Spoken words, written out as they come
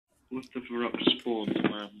What if we're up spawns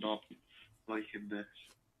and I'm not liking this?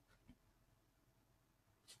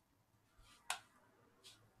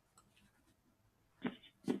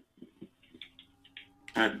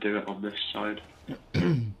 And do it on this side.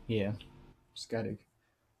 Yeah. Just gotta.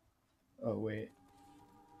 Oh, wait.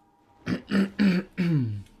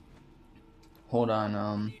 Hold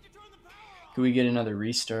on. Can we get another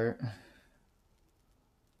restart?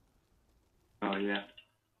 Oh, yeah.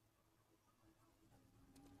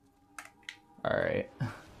 Alright.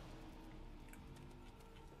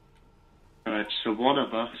 Alright, so one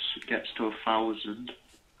of us gets to 1,000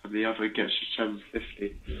 and the other gets to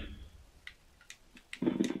 750.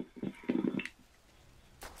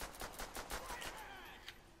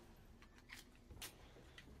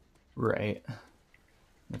 Right.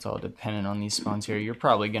 It's all dependent on these spawns here. You're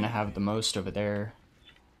probably gonna have the most over there.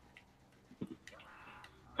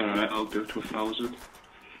 Alright, I'll go to 1,000.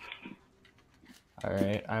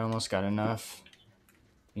 Alright, I almost got enough.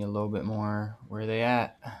 Need a little bit more. Where are they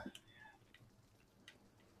at?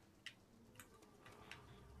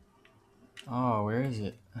 Oh, where is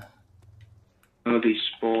it? Oh, these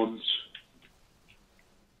spawns.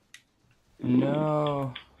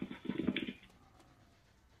 No.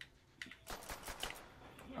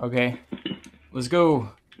 Okay. Let's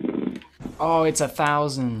go. Oh, it's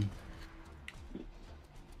 1,000.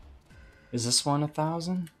 Is this one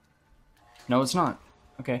 1,000? No, it's not.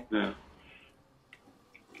 Okay. Yeah.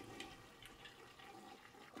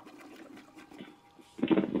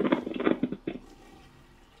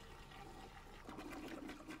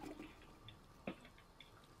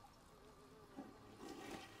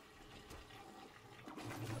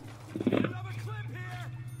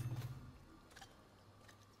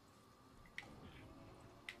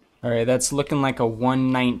 Alright, that's looking like a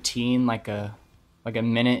 119, like a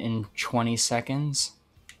minute and 20 seconds.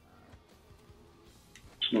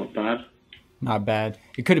 It's not bad. Not bad.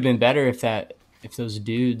 It could have been better if those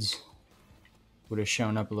dudes would have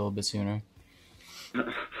shown up a little bit sooner.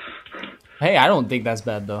 Hey, I don't think that's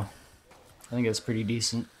bad though. I think it's pretty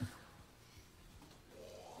decent.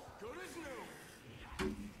 I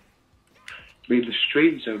mean, the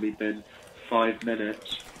stream's only been 5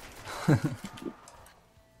 minutes.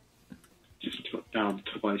 Just took down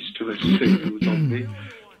twice to a single zombie.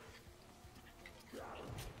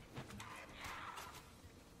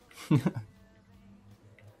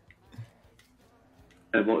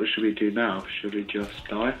 And what should we do now? Should we just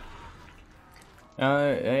die?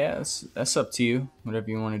 Yeah, that's up to you. Whatever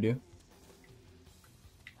you want to do.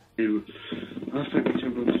 I think we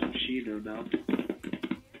should run some Shino now.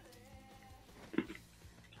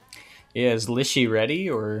 Yeah, is Lishi ready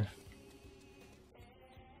or?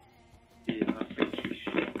 Yeah, I think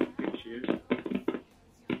she is.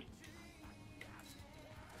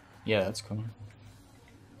 Yeah, that's cool.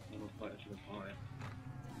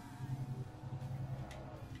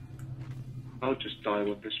 I'll just die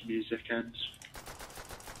when this music ends.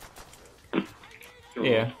 Go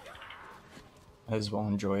Yeah. on. I as well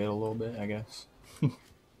enjoy it a little bit, I guess.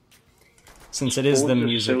 Since it is the Spawns are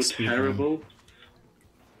music so speaking. terrible.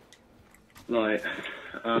 Like,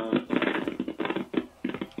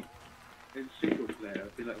 in single player,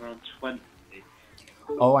 it'd be like around 20.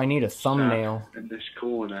 Oh, I need a thumbnail. In this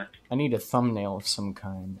corner. I need a thumbnail of some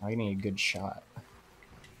kind. I need a good shot.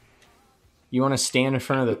 You want to stand in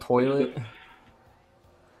front of the toilet?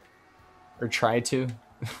 Or try to?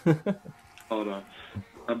 Hold on.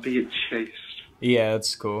 I'm being chased. Yeah,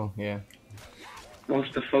 that's cool, yeah.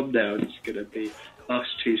 What's the thumbnail? It's gonna be us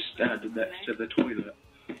two standing next to the toilet.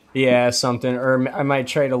 Yeah, something. Or I might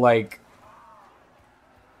try to, like,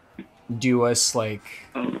 do us, like,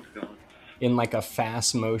 Oh, God. in, like, a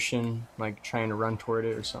fast motion, like, trying to run toward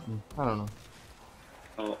it or something. I don't know.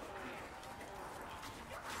 Oh.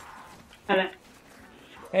 Hello.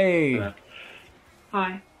 Hey! Hello.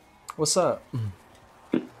 Hi. What's up?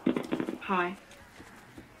 Hi.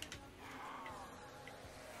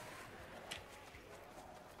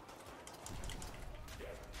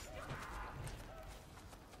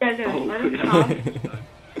 Yeah, look, Oh,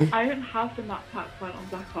 I don't have the map pack one on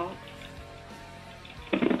Black Ops.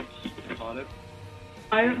 Pardon?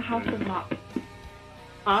 I don't have the map.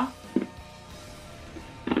 Huh?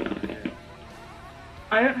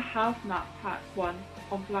 I don't have map pack one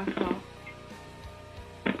on Black Ops.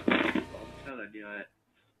 I'm telling you,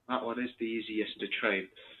 that one is the easiest to train.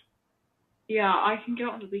 Yeah, I can get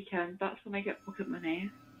it on the weekend. That's when I get pocket money.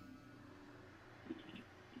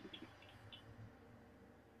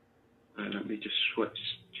 Let me just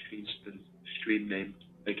change the stream name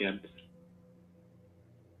again.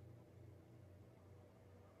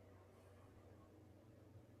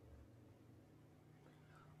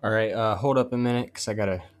 All right, hold up a minute, because I got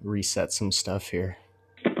to reset some stuff here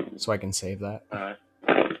so I can save that. Alright.